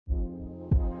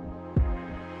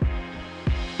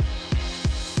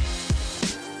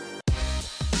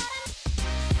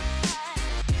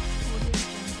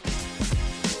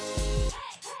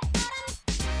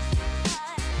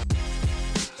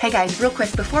Hey guys, real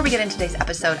quick, before we get into today's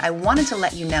episode, I wanted to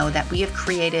let you know that we have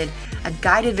created a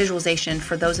guided visualization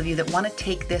for those of you that want to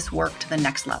take this work to the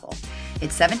next level.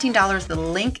 It's $17. The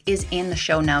link is in the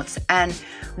show notes. And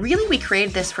really, we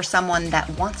created this for someone that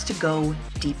wants to go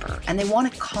deeper and they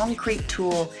want a concrete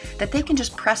tool that they can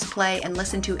just press play and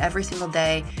listen to every single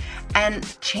day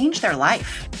and change their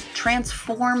life,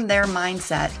 transform their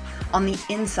mindset on the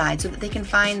inside so that they can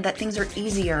find that things are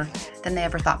easier than they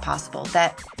ever thought possible,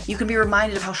 that you can be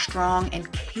reminded of how strong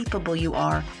and capable you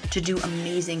are to do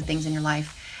amazing things in your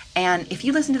life. And if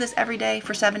you listen to this every day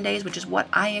for 7 days, which is what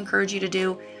I encourage you to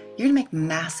do, you're gonna make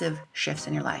massive shifts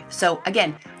in your life. So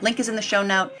again, link is in the show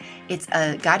note. It's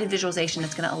a guided visualization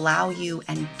that's gonna allow you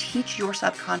and teach your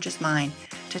subconscious mind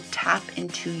to tap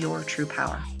into your true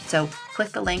power. So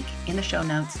click the link in the show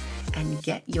notes and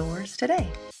get yours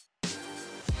today.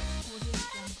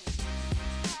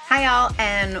 Hi, y'all,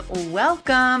 and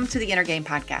welcome to the Inner Game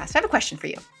Podcast. I have a question for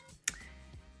you.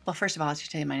 Well, first of all, I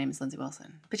should tell you my name is Lindsay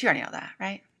Wilson, but you already know that,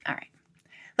 right? All right,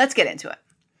 let's get into it.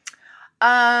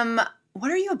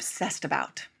 What are you obsessed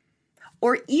about?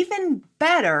 Or even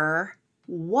better,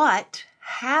 what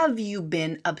have you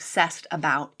been obsessed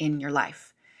about in your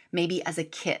life? Maybe as a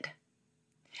kid.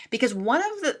 Because one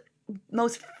of the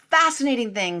most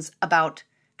fascinating things about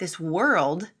this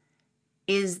world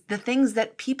is the things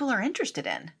that people are interested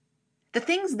in. The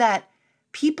things that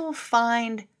people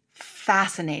find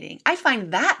fascinating. I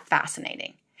find that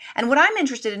fascinating. And what I'm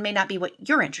interested in may not be what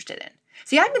you're interested in.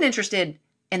 See, I've been interested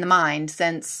in the mind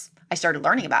since I started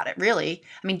learning about it, really.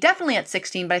 I mean, definitely at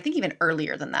 16, but I think even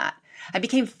earlier than that. I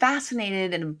became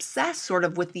fascinated and obsessed sort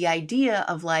of with the idea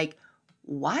of like,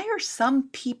 why are some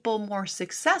people more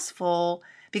successful?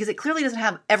 Because it clearly doesn't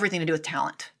have everything to do with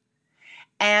talent.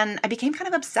 And I became kind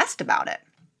of obsessed about it.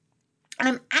 And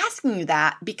I'm asking you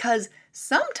that because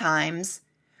sometimes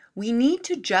we need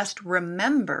to just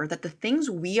remember that the things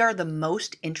we are the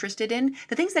most interested in,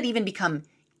 the things that even become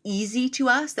easy to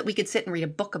us, that we could sit and read a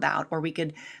book about, or we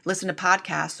could listen to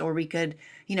podcasts, or we could,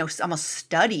 almost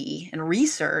study and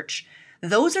research,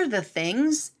 those are the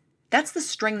things, that's the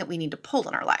string that we need to pull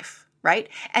in our life, right?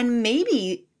 And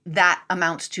maybe that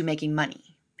amounts to making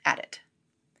money at it.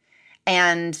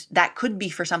 And that could be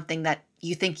for something that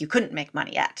you think you couldn't make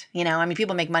money at.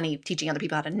 People make money teaching other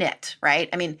people how to knit, right?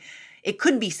 It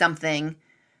could be something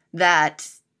that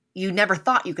you never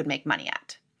thought you could make money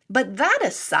at. But that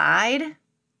aside,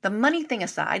 the money thing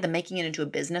aside, the making it into a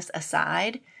business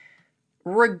aside,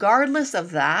 regardless of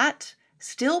that,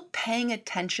 still paying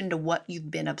attention to what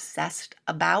you've been obsessed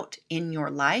about in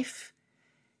your life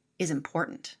is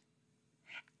important.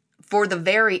 For the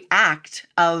very act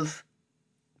of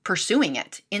pursuing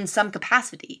it in some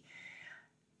capacity.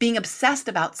 Being obsessed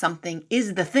about something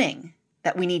is the thing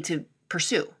that we need to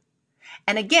pursue.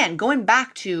 And again, going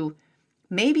back to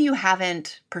maybe you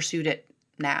haven't pursued it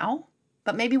now,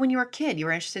 but maybe when you were a kid, you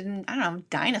were interested in,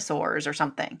 dinosaurs or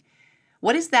something.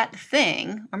 What is that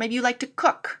thing? Or maybe you like to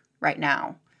cook right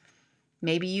now.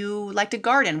 Maybe you like to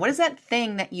garden. What is that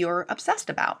thing that you're obsessed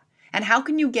about? And how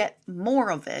can you get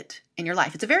more of it in your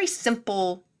life? It's a very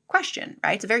simple question,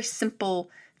 right? It's a very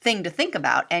simple thing to think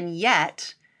about. And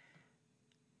yet,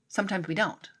 sometimes we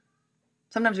don't.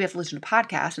 Sometimes we have to listen to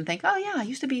podcasts and think, oh yeah, I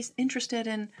used to be interested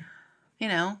in,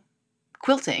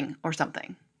 quilting or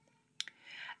something.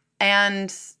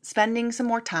 And spending some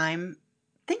more time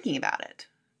thinking about it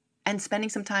and spending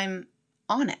some time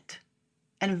on it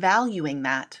and valuing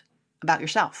that about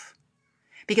yourself.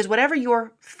 Because whatever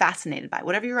you're fascinated by,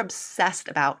 whatever you're obsessed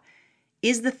about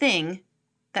is the thing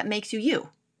that makes you you.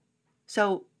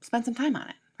 So spend some time on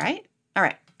it, right? All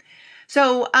right.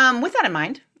 So with that in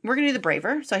mind, we're going to do the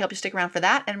braver. So I hope you stick around for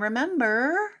that. And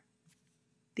remember,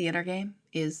 the inner game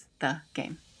is the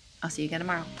game. I'll see you again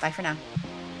tomorrow. Bye for now.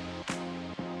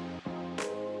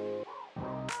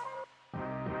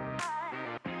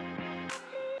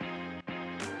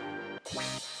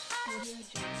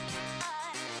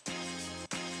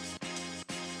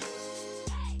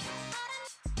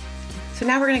 So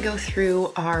now we're going to go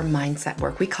through our mindset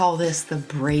work. We call this the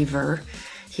braver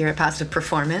here at Positive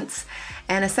Performance.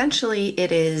 And essentially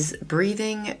it is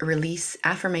breathing, release,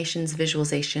 affirmations,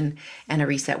 visualization, and a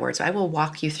reset word. So I will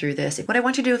walk you through this. What I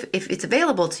want you to do, if it's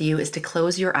available to you, is to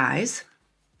close your eyes.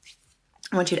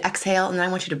 I want you to exhale, and then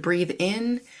I want you to breathe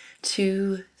in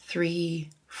 2, 3,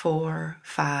 4,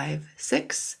 5,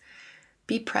 6.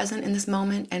 Be present in this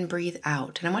moment and breathe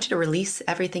out. And I want you to release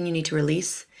everything you need to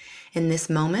release in this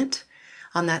moment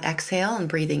on that exhale, and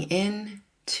breathing in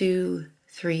 2,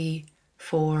 3,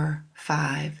 4,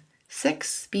 5,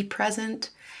 6. Be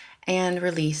present and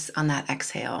release on that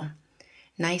exhale.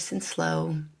 Nice and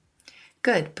slow.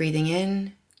 Good. Breathing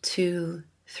in 2,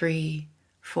 3,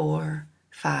 4,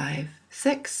 5,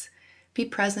 6. Be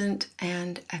present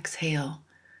and exhale.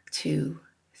 2,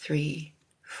 3,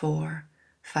 4,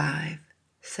 5,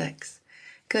 6.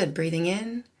 Good. Breathing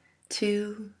in.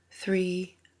 2,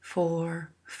 3,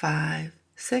 4, 5,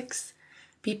 6.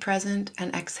 Be present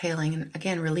and exhaling. And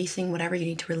again, releasing whatever you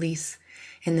need to release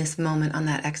in this moment on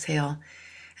that exhale.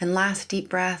 And last deep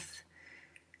breath.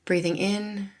 Breathing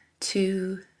in.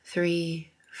 2,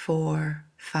 3, 4,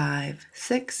 5,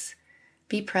 6.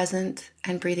 Be present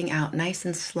and breathing out nice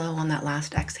and slow on that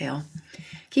last exhale.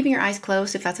 Keeping your eyes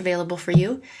closed if that's available for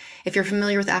you. If you're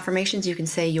familiar with affirmations, you can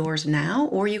say yours now,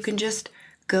 or you can just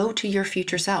go to your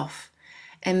future self.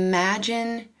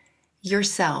 Imagine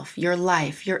yourself, your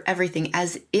life, your everything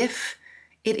as if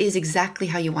it is exactly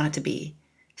how you want it to be.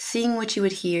 Seeing what you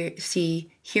would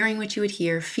see, hearing what you would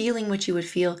hear, feeling what you would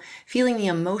feel, feeling the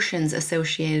emotions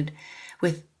associated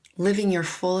with living your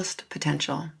fullest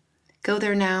potential. Go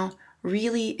there now,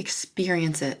 really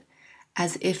experience it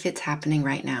as if it's happening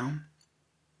right now.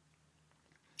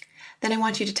 Then I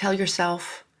want you to tell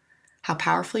yourself how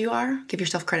powerful you are. Give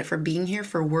yourself credit for being here,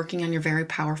 for working on your very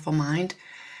powerful mind,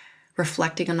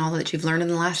 reflecting on all that you've learned in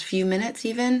the last few minutes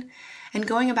even, and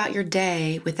going about your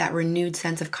day with that renewed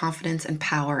sense of confidence and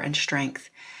power and strength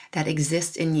that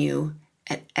exists in you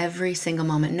at every single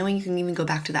moment, knowing you can even go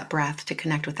back to that breath to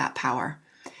connect with that power.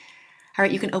 All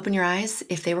right, you can open your eyes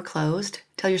if they were closed.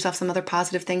 Tell yourself some other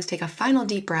positive things. Take a final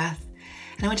deep breath.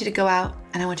 And I want you to go out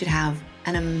and I want you to have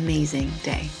an amazing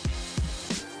day.